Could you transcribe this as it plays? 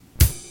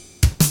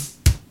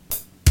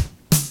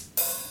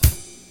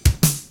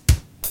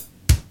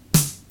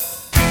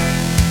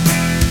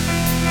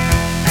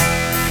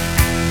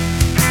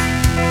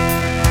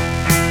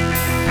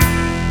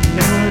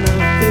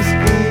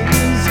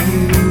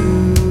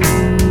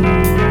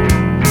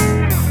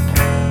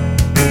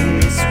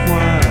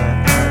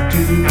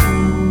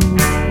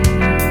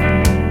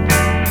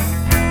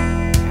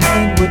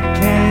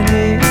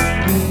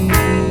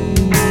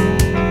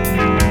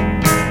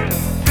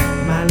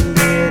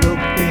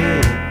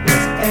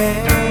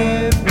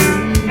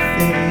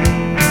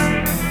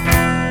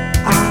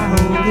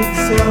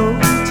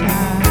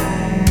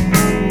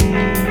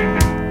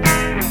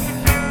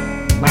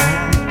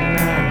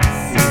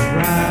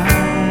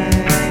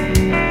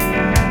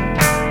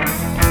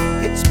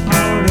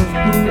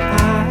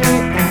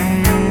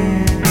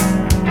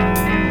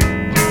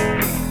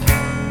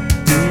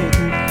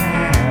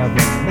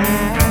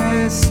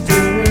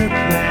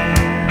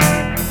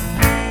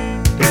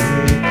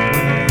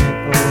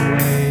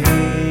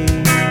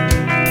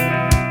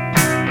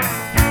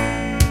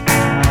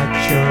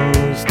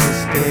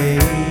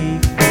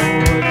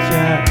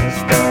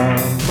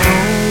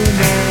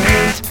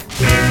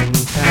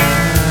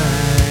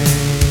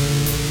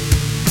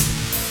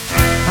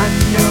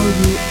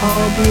you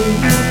all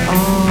move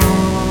on,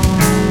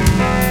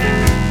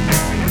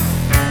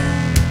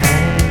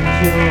 and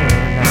you're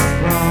not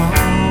wrong.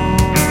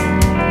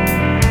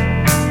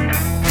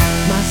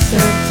 My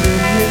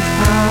sentiments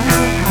are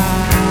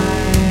high,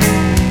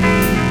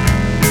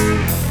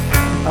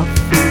 a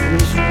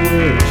foolish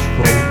wish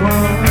for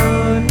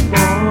one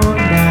more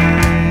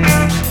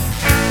night.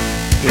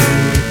 It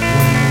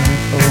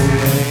went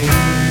away.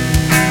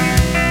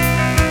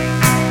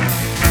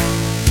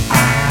 I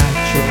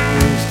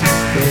chose to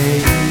stay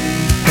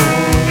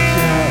for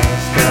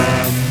just a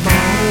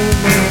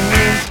moment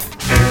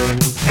in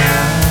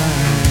time.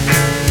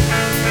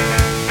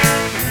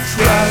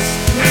 Trust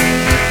me,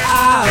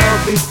 I'll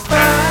be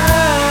fine.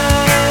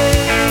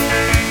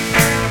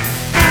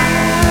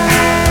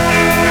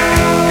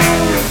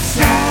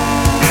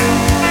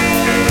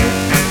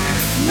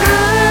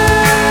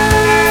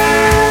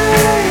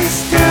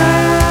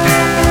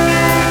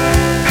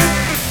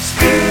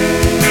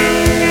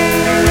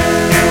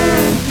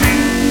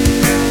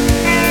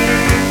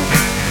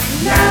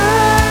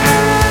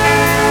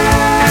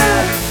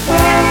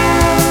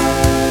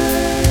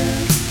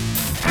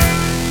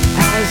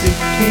 As it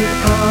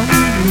came on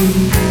me,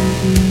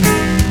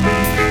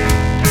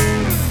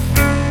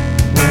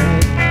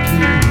 wet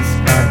keys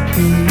by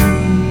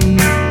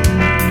keys,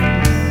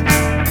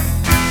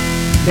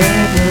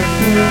 never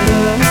heard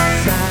a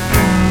sound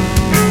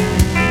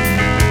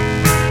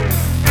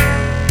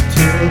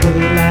till the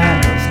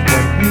last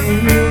one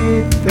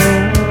hit the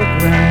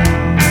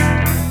ground.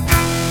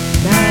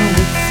 Now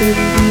it's in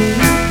the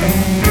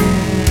air,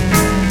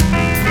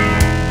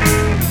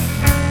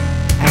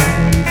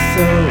 and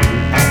so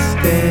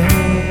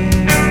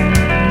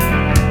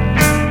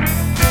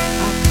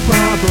I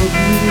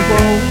probably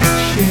won't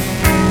share.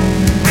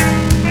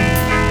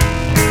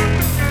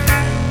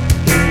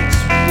 It's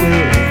with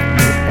me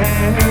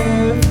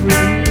everywhere.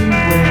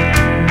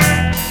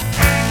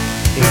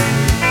 It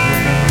went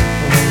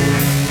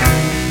away.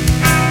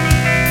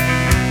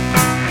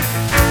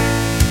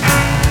 I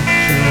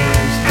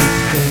chose to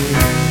stay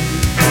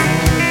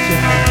for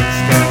just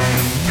a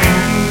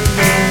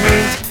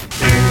moment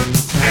in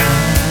time.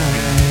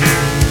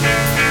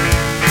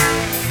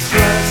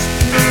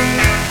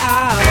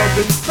 I'll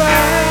be fine.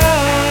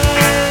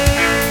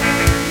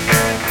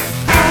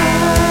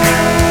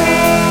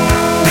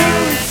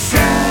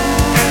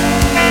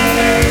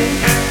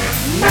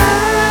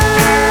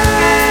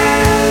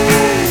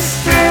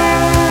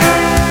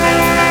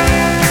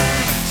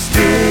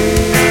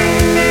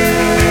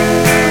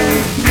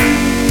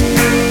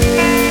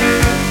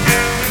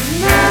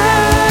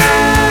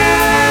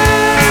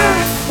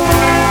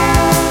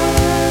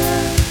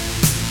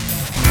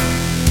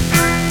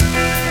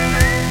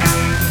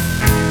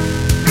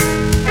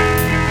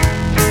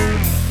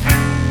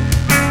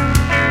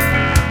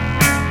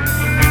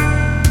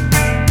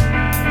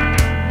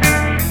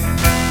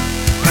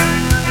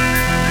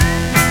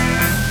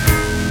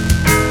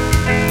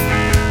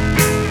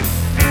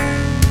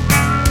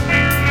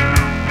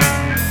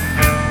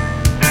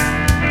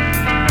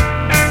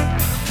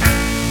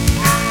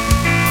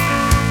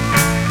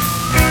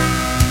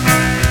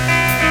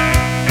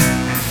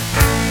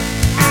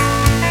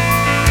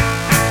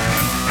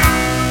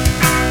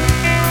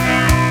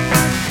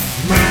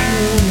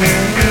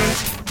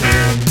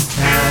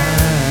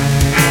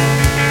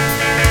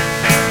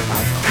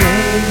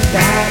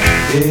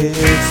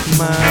 It's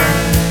mine.